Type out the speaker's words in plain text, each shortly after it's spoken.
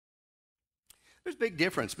There's a big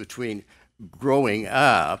difference between growing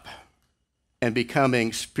up and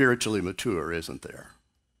becoming spiritually mature, isn't there?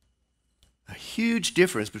 A huge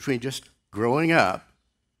difference between just growing up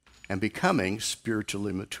and becoming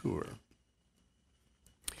spiritually mature.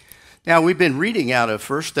 Now, we've been reading out of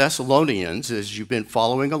 1 Thessalonians as you've been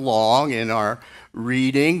following along in our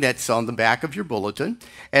reading that's on the back of your bulletin.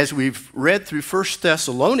 As we've read through 1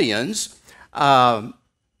 Thessalonians, there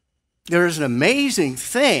is an amazing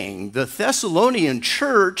thing. The Thessalonian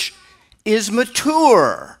church is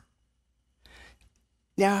mature.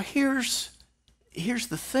 Now, here's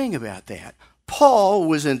the thing about that. Paul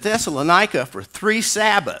was in Thessalonica for 3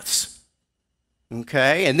 Sabbaths,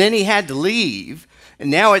 okay? And then he had to leave. And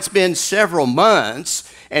now it's been several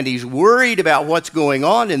months, and he's worried about what's going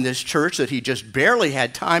on in this church that he just barely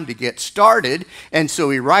had time to get started. And so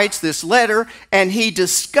he writes this letter, and he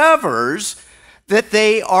discovers that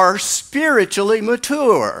they are spiritually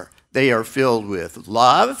mature. They are filled with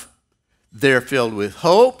love, they're filled with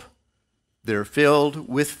hope, they're filled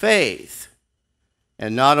with faith.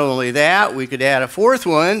 And not only that, we could add a fourth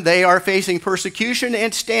one, they are facing persecution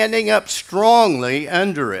and standing up strongly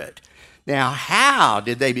under it. Now, how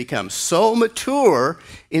did they become so mature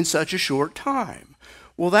in such a short time?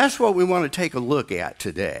 Well, that's what we want to take a look at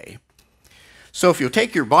today. So if you'll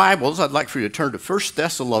take your Bibles, I'd like for you to turn to 1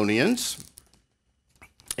 Thessalonians,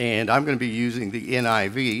 and I'm going to be using the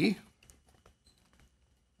NIV.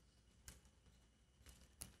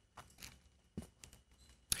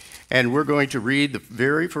 And we're going to read the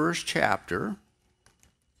very first chapter.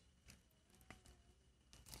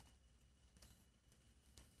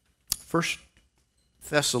 1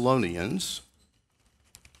 Thessalonians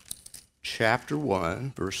chapter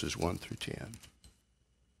 1, verses 1 through 10.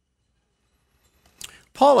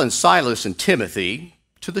 Paul and Silas and Timothy,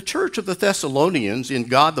 to the church of the Thessalonians in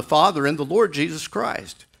God the Father and the Lord Jesus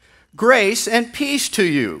Christ, grace and peace to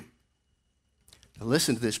you. Now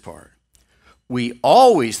listen to this part. We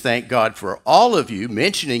always thank God for all of you,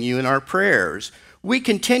 mentioning you in our prayers. We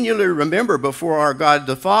continually remember before our God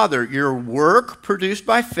the Father your work produced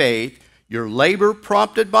by faith, your labor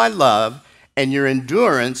prompted by love, and your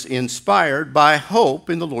endurance inspired by hope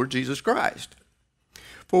in the Lord Jesus Christ.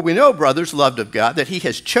 For we know, brothers, loved of God, that he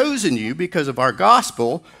has chosen you because of our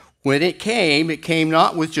gospel. When it came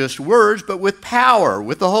not with just words, but with power,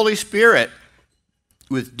 with the Holy Spirit,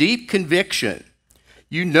 with deep conviction.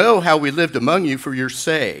 You know how we lived among you for your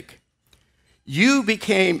sake. You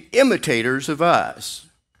became imitators of us.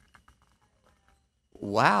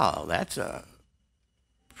 Wow, that's a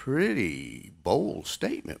pretty bold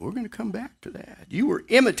statement. We're going to come back to that. You were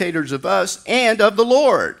imitators of us and of the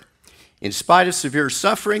Lord. In spite of severe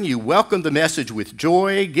suffering, you welcomed the message with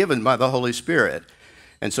joy given by the Holy Spirit.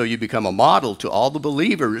 And so you become a model to all the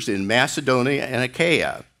believers in Macedonia and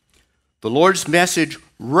Achaia. The Lord's message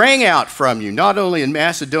rang out from you, not only in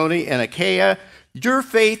Macedonia and Achaia. Your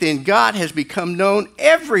faith in God has become known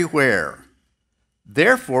everywhere.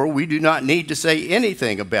 Therefore, we do not need to say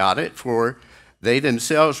anything about it, for they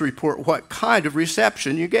themselves report what kind of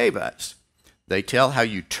reception you gave us. They tell how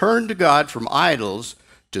you turned to God from idols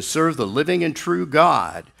to serve the living and true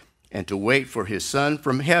God and to wait for his Son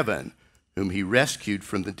from heaven, whom he rescued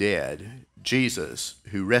from the dead, Jesus,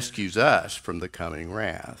 who rescues us from the coming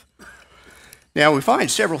wrath. Now, we find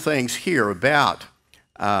several things here about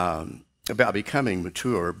becoming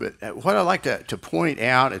mature, but what I'd like to point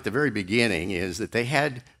out at the very beginning is that they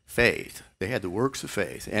had faith. They had the works of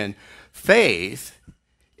faith. And faith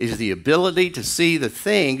is the ability to see the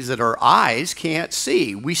things that our eyes can't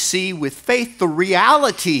see. We see with faith the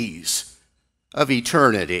realities of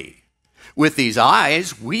eternity. With these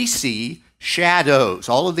eyes, we see shadows.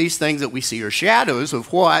 All of these things that we see are shadows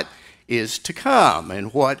of what is to come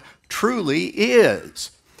and what truly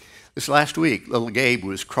is. This last week, little Gabe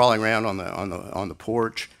was crawling around on the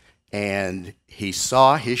porch, and he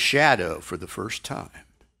saw his shadow for the first time.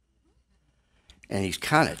 And he's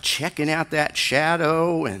kind of checking out that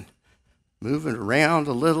shadow and moving around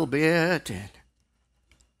a little bit. And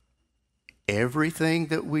everything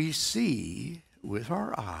that we see with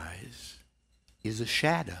our eyes is a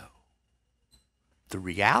shadow. The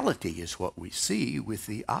reality is what we see with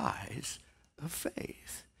the eyes of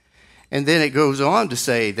faith. And then it goes on to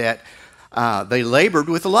say that they labored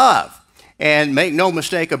with love. And make no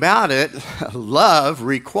mistake about it, love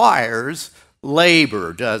requires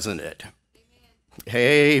labor, doesn't it?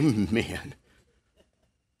 Amen.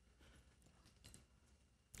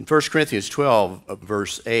 In 1 Corinthians 12,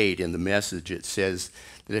 verse 8, in the Message, it says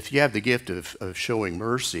that if you have the gift of showing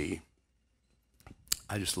mercy,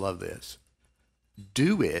 I just love this,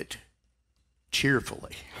 do it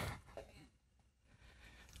cheerfully.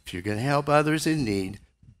 If If you're going to help others in need,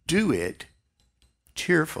 do it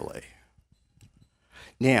cheerfully.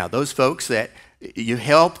 Now, those folks that you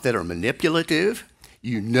help that are manipulative,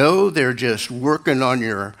 you know they're just working on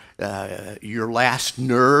your last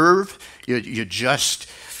nerve. You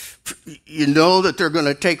know that they're going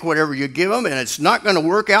to take whatever you give them, and it's not going to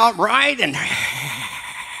work out right. And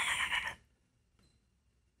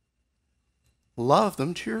love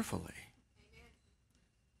them cheerfully.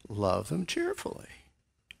 Love them cheerfully,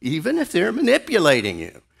 even if they're manipulating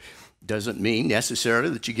you. Doesn't mean necessarily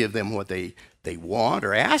that you give them what they want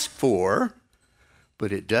or ask for,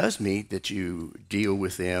 but it does mean that you deal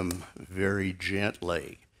with them very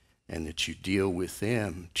gently and that you deal with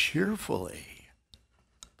them cheerfully.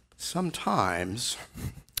 Sometimes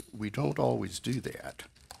we don't always do that.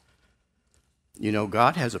 You know,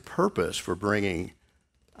 God has a purpose for bringing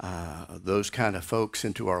those kind of folks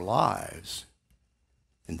into our lives,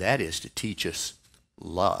 and that is to teach us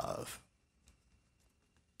love.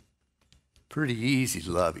 Pretty easy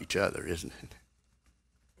to love each other, isn't it?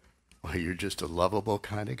 Well, you're just a lovable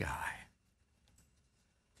kind of guy.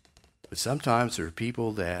 But sometimes there are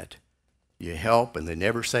people that you help and they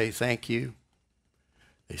never say thank you.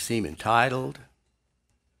 They seem entitled.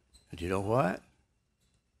 And you know what?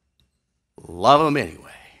 Love them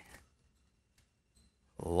anyway.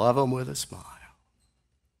 Love them with a smile.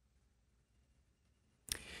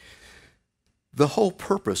 The whole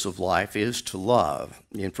purpose of life is to love.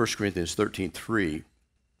 In 1 Corinthians 13:3,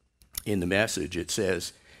 in the Message, it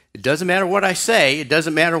says, it doesn't matter what I say, it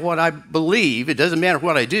doesn't matter what I believe, it doesn't matter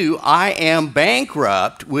what I do, I am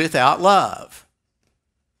bankrupt without love.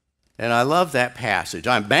 And I love that passage.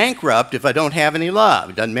 I'm bankrupt if I don't have any love.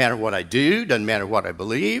 It doesn't matter what I do, doesn't matter what I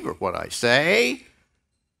believe or what I say.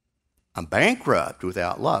 I'm bankrupt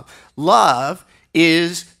without love. Love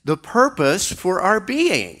is the purpose for our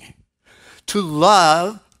being. To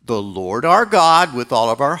love the Lord our God with all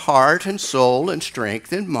of our heart and soul and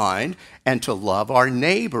strength and mind, and to love our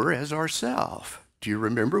neighbor as ourselves. Do you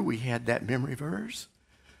remember we had that memory verse?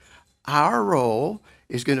 Our role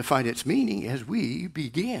is going to find its meaning as we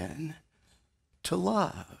begin to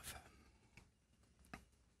love.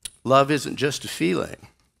 Love isn't just a feeling.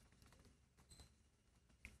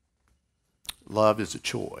 Love is a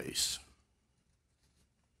choice.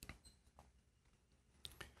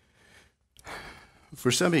 For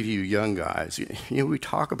some of you young guys, you know, we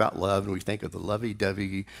talk about love and we think of the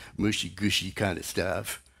lovey-dovey, mushy-gushy kind of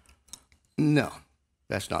stuff. No,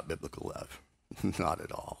 that's not biblical love. Not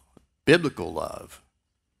at all. Biblical love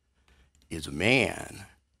is a man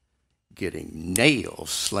getting nails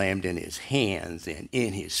slammed in his hands and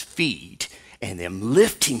in his feet and them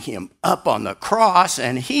lifting him up on the cross,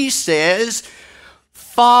 and he says,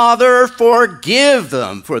 Father, forgive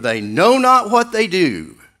them, for they know not what they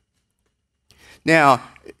do. Now,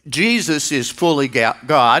 Jesus is fully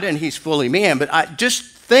God and he's fully man, but I just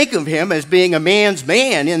think of him as being a man's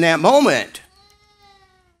man in that moment.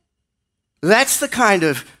 That's the kind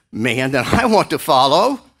of man that I want to follow.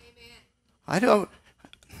 Amen. I don't,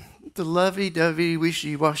 the lovey-dovey,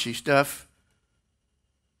 wishy-washy stuff,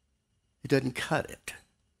 it doesn't cut it.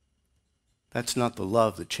 That's not the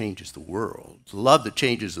love that changes the world. The love that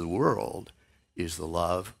changes the world is the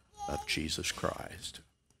love of Jesus Christ.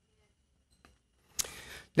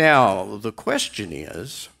 Now, the question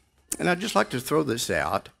is, and I'd just like to throw this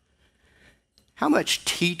out, how much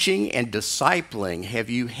teaching and discipling have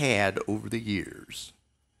you had over the years?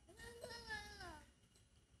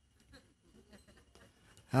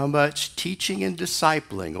 How much teaching and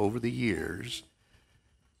discipling over the years,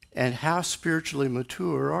 and how spiritually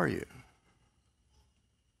mature are you?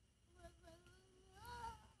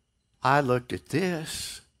 I looked at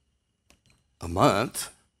this a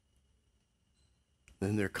month.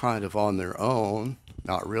 Then they're kind of on their own.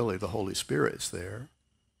 Not really, the Holy Spirit's there.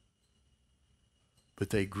 But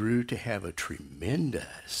they grew to have a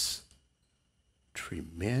tremendous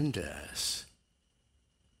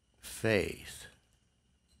faith.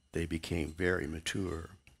 They became very mature.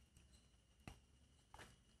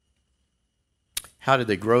 How did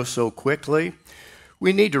they grow so quickly?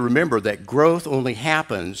 We need to remember that growth only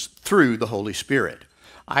happens through the Holy Spirit.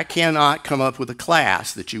 I cannot come up with a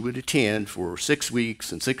class that you would attend for 6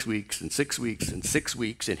 weeks and 6 weeks and 6 weeks and 6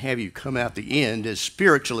 weeks and have you come out the end as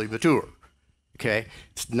spiritually mature. Okay?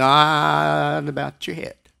 It's not about your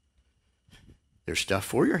head. There's stuff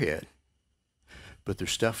for your head, but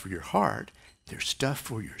there's stuff for your heart. There's stuff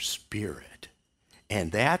for your spirit.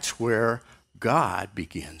 And that's where God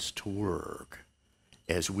begins to work.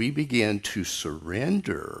 As we begin to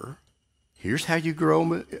surrender, here's how you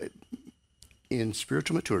grow in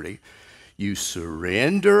spiritual maturity. You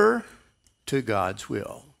surrender to God's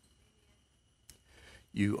will.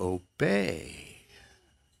 You obey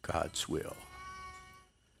God's will.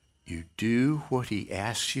 You do what he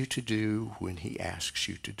asks you to do when he asks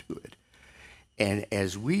you to do it. And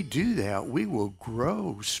as we do that, we will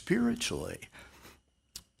grow spiritually.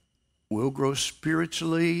 We'll grow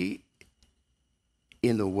spiritually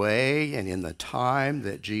in the way and in the time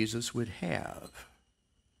that Jesus would have.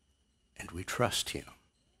 And we trust him.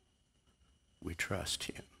 We trust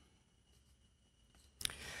him.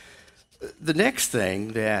 The next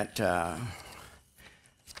thing that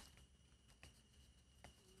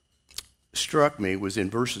struck me was in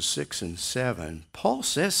verses 6 and 7. Paul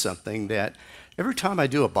says something that every time I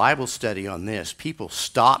do a Bible study on this, people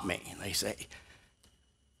stop me and they say,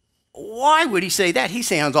 why would he say that? He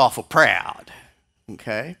sounds awful proud.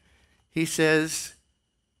 Okay? He says,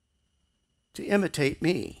 to imitate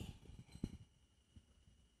me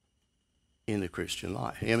in the Christian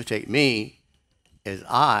life. Imitate me as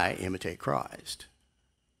I imitate Christ.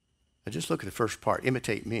 Now just look at the first part,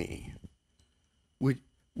 imitate me.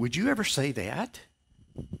 Would you ever say that?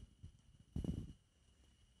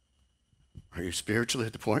 Are you spiritually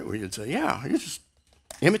at the point where you'd say, yeah, you just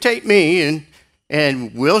imitate me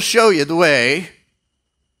and we'll show you the way?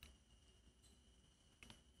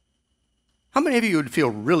 How many of you would feel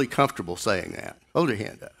really comfortable saying that? Hold your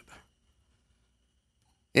hand up.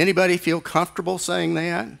 Anybody feel comfortable saying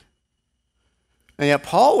that? And yet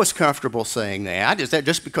Paul was comfortable saying that. Is that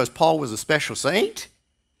just because Paul was a special saint?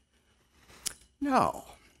 No.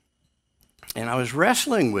 And I was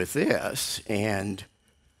wrestling with this, and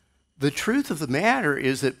the truth of the matter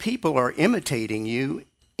is that people are imitating you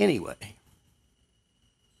anyway.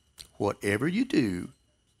 Whatever you do,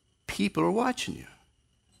 people are watching you,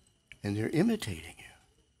 and they're imitating you.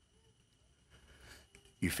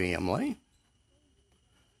 Your family,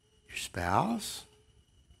 your spouse,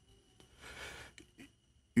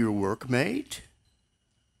 your workmate,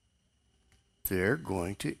 they're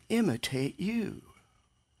going to imitate you.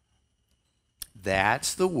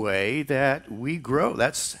 That's the way that we grow.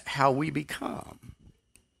 That's how we become.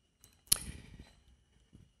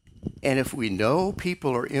 And if we know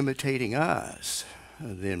people are imitating us,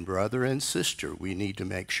 then brother and sister, we need to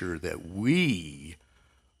make sure that we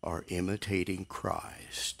are imitating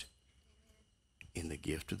Christ in the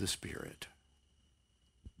gift of the Spirit.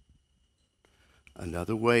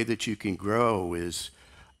 Another way that you can grow is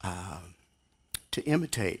to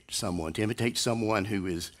imitate someone who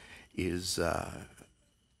is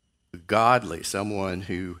godly, someone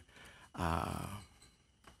who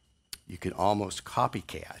you can almost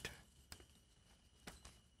copycat.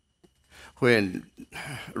 When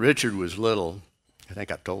Richard was little, I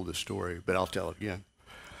think I've told this story, but I'll tell it again.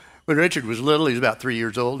 When Richard was little, he was about 3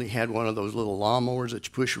 years old. He had one of those little lawnmowers that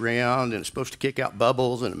you push around, and it's supposed to kick out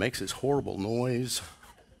bubbles, and it makes this horrible noise.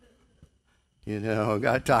 You know, I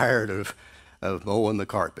got tired of mowing the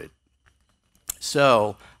carpet.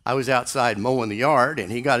 So I was outside mowing the yard,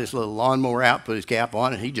 and he got his little lawnmower out, put his cap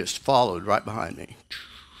on, and he just followed right behind me.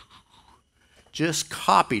 Just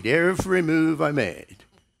copied every move I made.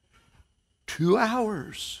 2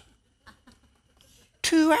 hours.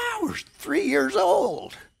 2 hours, 3 years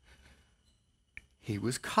old. He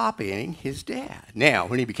was copying his dad. Now,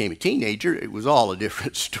 when he became a teenager, it was all a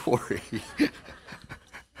different story.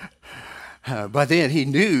 By then, he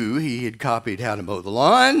knew he had copied how to mow the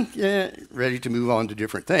lawn, ready to move on to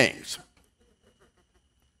different things.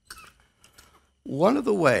 One of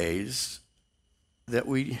the ways that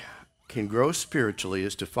we can grow spiritually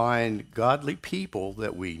is to find godly people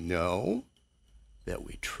that we know, that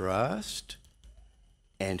we trust,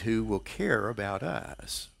 and who will care about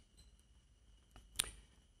us.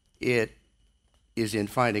 It is in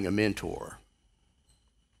finding a mentor.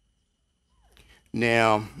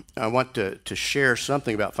 Now, I want to share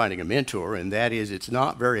something about finding a mentor, and that is it's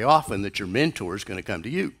not very often that your mentor is going to come to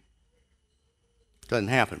you. It doesn't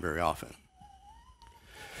happen very often.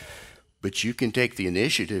 But you can take the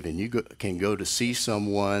initiative and you can go to see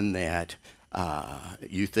someone that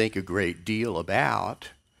you think a great deal about,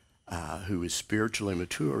 who is spiritually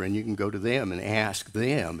mature, and you can go to them and ask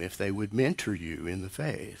them if they would mentor you in the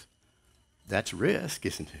faith. That's risk,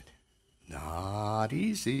 isn't it? Not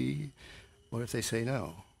easy. What if they say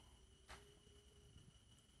no?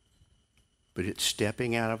 But it's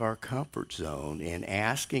stepping out of our comfort zone and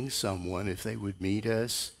asking someone if they would meet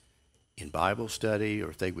us in Bible study, or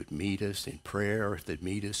if they would meet us in prayer, or if they'd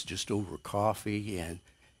meet us just over coffee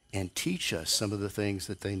and teach us some of the things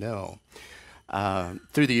that they know.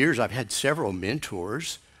 Through the years, I've had several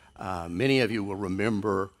mentors. Many of you will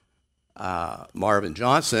remember Marvin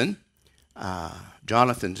Johnson,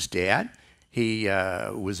 Jonathan's dad. He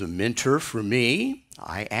was a mentor for me.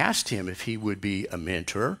 I asked him if he would be a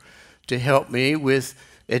mentor to help me with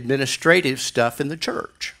administrative stuff in the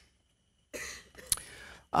church.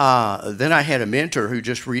 Then I had a mentor who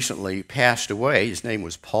just recently passed away. His name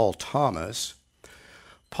was Paul Thomas.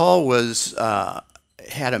 Paul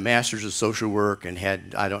had a master's of social work and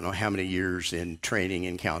had I don't know how many years in training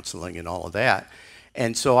and counseling and all of that.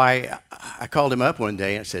 And so I called him up one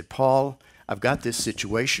day and said, Paul, I've got this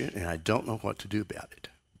situation and I don't know what to do about it.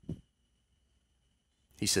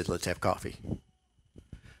 He said, let's have coffee.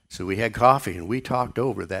 So we had coffee and we talked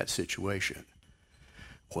over that situation.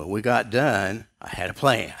 When we got done, I had a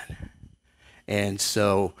plan. And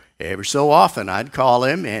so every so often I'd call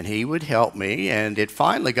him and he would help me. And it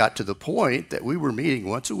finally got to the point that we were meeting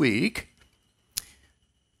once a week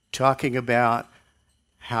talking about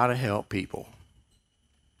how to help people.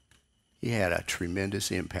 He had a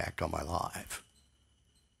tremendous impact on my life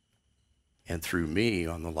and through me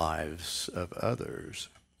on the lives of others.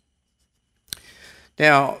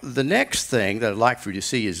 Now, the next thing that I'd like for you to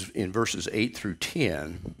see is in verses 8 through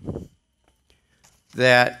 10,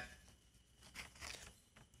 that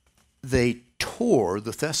the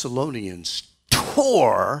Thessalonians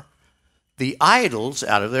tore the idols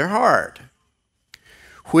out of their heart.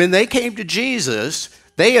 When they came to Jesus,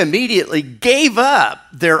 they immediately gave up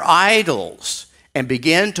their idols and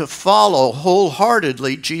began to follow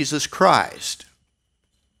wholeheartedly Jesus Christ.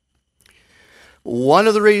 One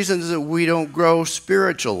of the reasons that we don't grow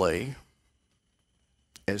spiritually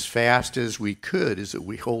as fast as we could is that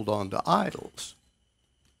we hold on to idols.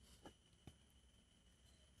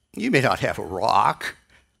 You may not have a rock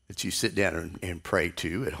that you sit down and pray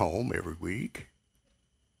to at home every week.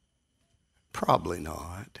 Probably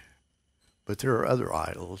not. But there are other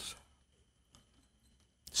idols.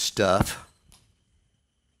 Stuff.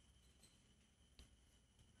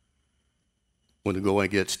 When the going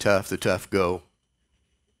gets tough, the tough go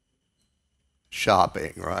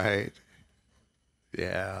shopping, right?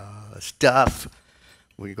 Yeah, stuff.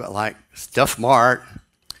 We got like Stuff Mart.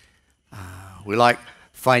 We like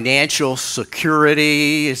financial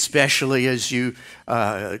security, especially as you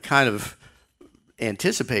kind of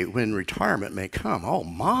anticipate when retirement may come. Oh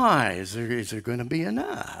my, is there going to be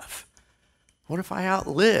enough? What if I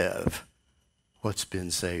outlive what's been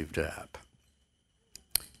saved up?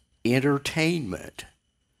 Entertainment.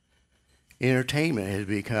 Entertainment has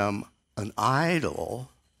become an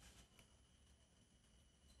idol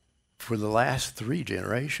for the last 3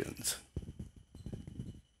 generations.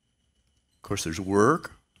 Of course, there's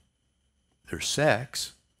work, there's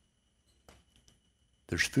sex,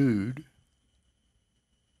 there's food.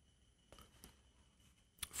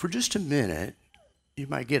 For just a minute, you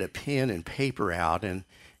might get a pen and paper out, and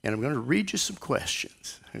I'm going to read you some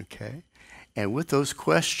questions, okay? And with those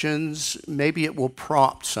questions, maybe it will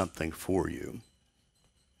prompt something for you.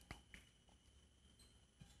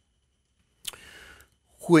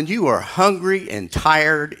 When you are hungry and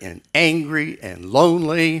tired and angry and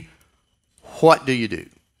lonely, what do you do?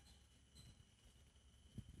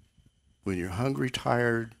 When you're hungry,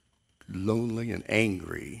 tired, lonely, and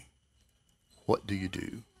angry, what do you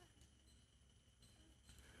do?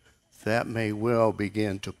 That may well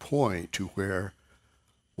begin to point to where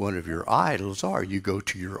one of your idols are. You go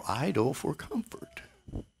to your idol for comfort.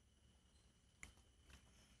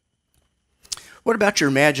 What about your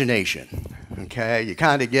imagination? Okay, you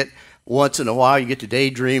kind of get, once in a while, you get to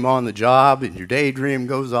daydream on the job, and your daydream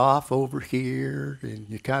goes off over here, and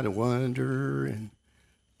you kind of wonder, and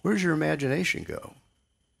where's your imagination go?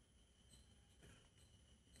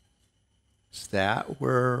 Is that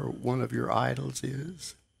where one of your idols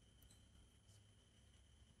is?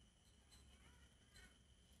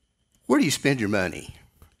 Where do you spend your money?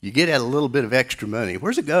 You get a little bit of extra money.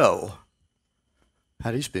 Where's it go?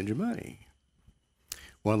 How do you spend your money?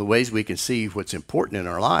 One of the ways we can see what's important in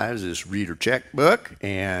our lives is read our checkbook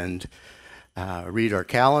and read our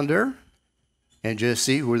calendar and just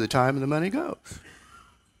see where the time and the money goes.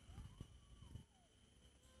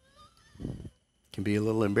 It can be a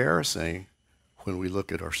little embarrassing when we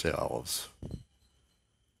look at ourselves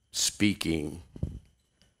speaking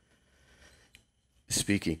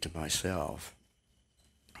to myself.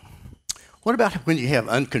 What about when you have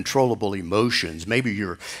uncontrollable emotions? Maybe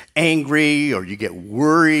you're angry, or you get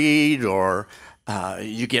worried, or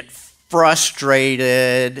you get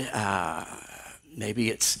frustrated. Maybe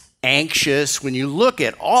it's anxious. When you look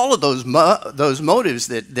at all of those motives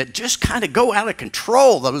that just kind of go out of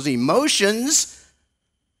control, those emotions,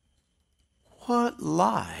 what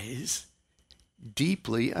lies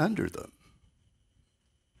deeply under them?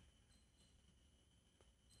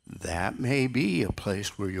 that may be a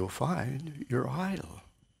place where you'll find your idol.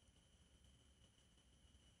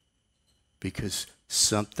 Because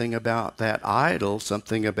something about that idol,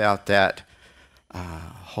 something about that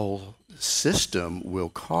whole system will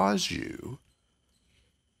cause you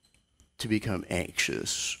to become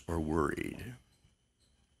anxious or worried.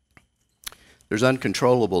 There's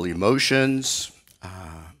uncontrollable emotions,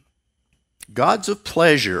 gods of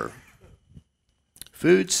pleasure.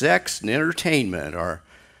 Food, sex, and entertainment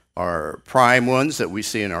are prime ones that we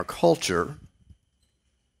see in our culture.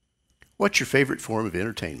 What's your favorite form of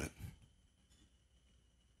entertainment?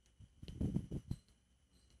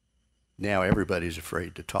 Now everybody's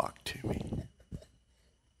afraid to talk to me.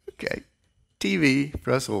 Okay. TV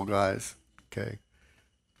for us old guys. Okay.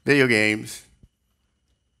 Video games.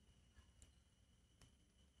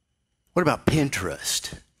 What about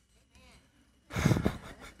Pinterest?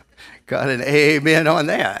 Got an amen on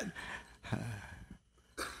that.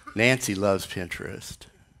 Nancy loves Pinterest.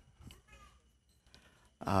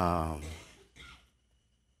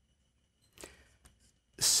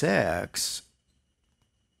 Sex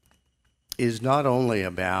is not only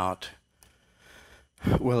about,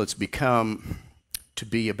 well, it's become to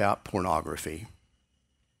be about pornography.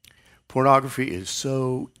 Pornography is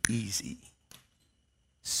so easy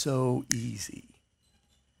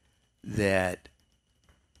that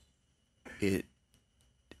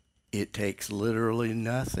it takes literally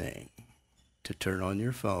nothing to turn on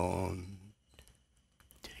your phone.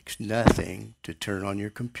 It takes nothing to turn on your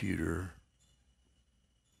computer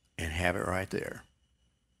and have it right there.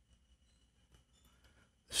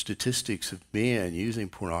 Statistics of men using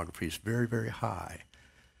pornography is very, very high.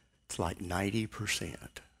 It's like 90%.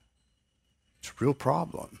 It's a real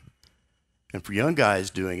problem. And for young guys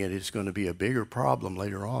doing it, it's going to be a bigger problem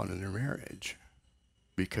later on in their marriage,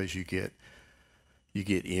 because you get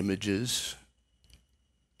images,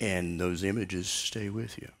 and those images stay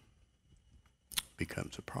with you.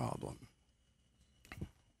 Becomes a problem.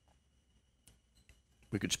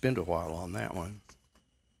 We could spend a while on that one.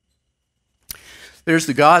 There's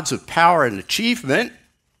the gods of power and achievement.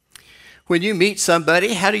 When you meet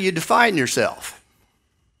somebody, how do you define yourself?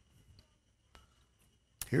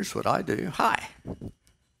 Here's what I do. Hi,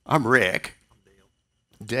 I'm Rick.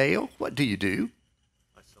 I'm Dale. What do you do?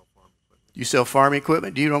 I sell farm equipment. You sell farm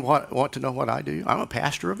equipment? Do you want to know what I do? I'm a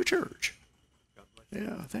pastor of a church.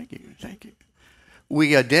 Yeah, thank you.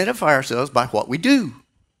 We identify ourselves by what we do,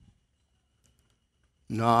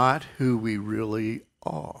 not who we really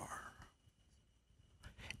are.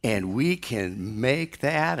 And we can make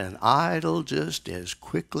that an idol just as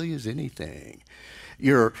quickly as anything.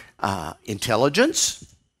 Your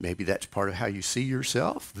intelligence, maybe that's part of how you see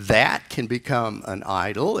yourself. That can become an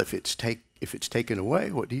idol if it's taken away.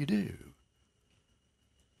 What do?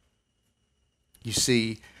 You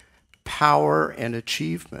see, power and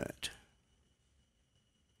achievement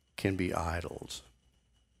can be idols.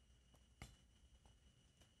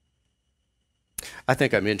 I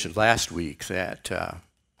think I mentioned last week that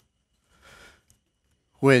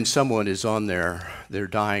when someone is on their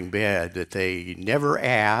dying bed, that they never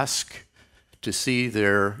ask to see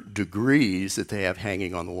their degrees that they have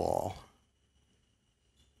hanging on the wall.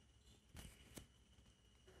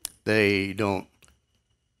 They don't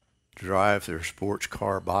drive their sports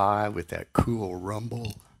car by with that cool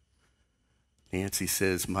rumble. Nancy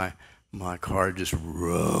says, my car just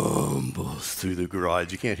rumbles through the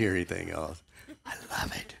garage. You can't hear anything else. I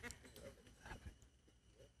love it.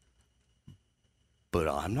 But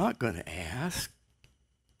I'm not going to ask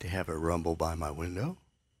to have a rumble by my window.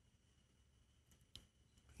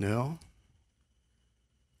 No.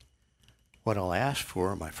 What I'll ask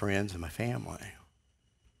for are my friends and my family.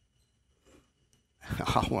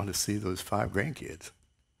 I want to see those 5 grandkids.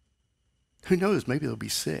 Who knows, maybe there'll be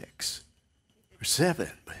 6 or 7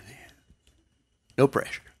 by then. No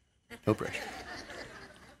pressure. No pressure.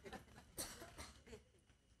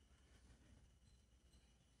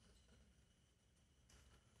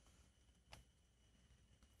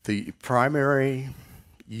 The primary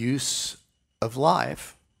use of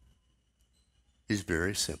life is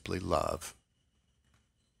very simply love.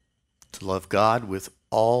 To love God with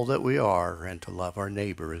all that we are and to love our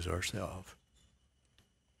neighbor as ourselves.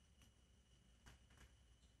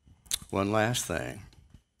 One last thing.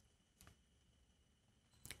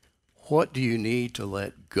 What do you need to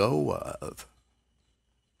let go of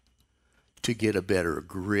to get a better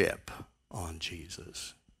grip on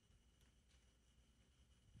Jesus?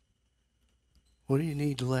 What do you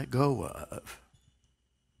need to let go of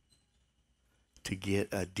to get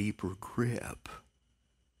a deeper grip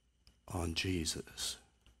on Jesus?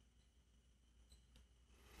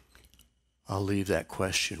 I'll leave that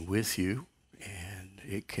question with you, and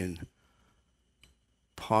it can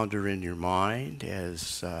ponder in your mind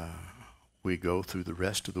as we go through the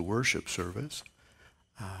rest of the worship service.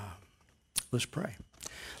 Let's pray.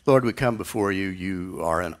 Lord, we come before you. You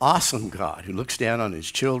are an awesome God who looks down on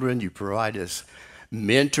his children. You provide us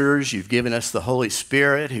mentors. You've given us the Holy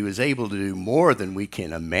Spirit who is able to do more than we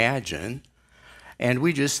can imagine. And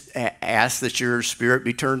we just ask that your Spirit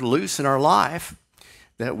be turned loose in our life,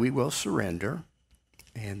 that we will surrender,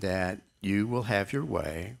 and that you will have your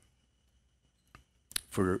way.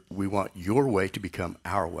 For we want your way to become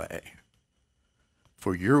our way,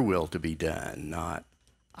 for your will to be done, not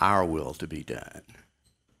our will to be done,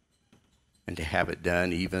 and to have it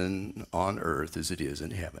done even on earth as it is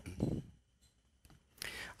in heaven.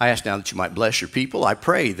 I ask now that you might bless your people. I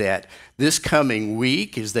pray that this coming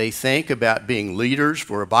week, as they think about being leaders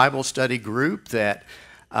for a Bible study group, that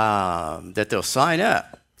they'll sign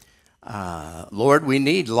up. Lord, we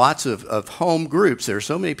need lots of home groups. There are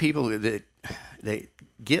so many people that they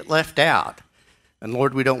get left out. And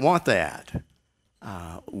Lord, we don't want that.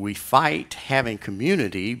 We fight having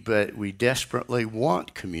community, but we desperately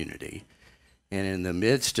want community. And in the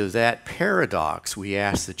midst of that paradox, we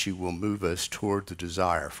ask that you will move us toward the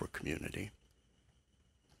desire for community.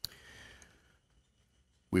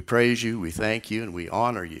 We praise you, we thank you, and we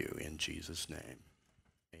honor you in Jesus' name.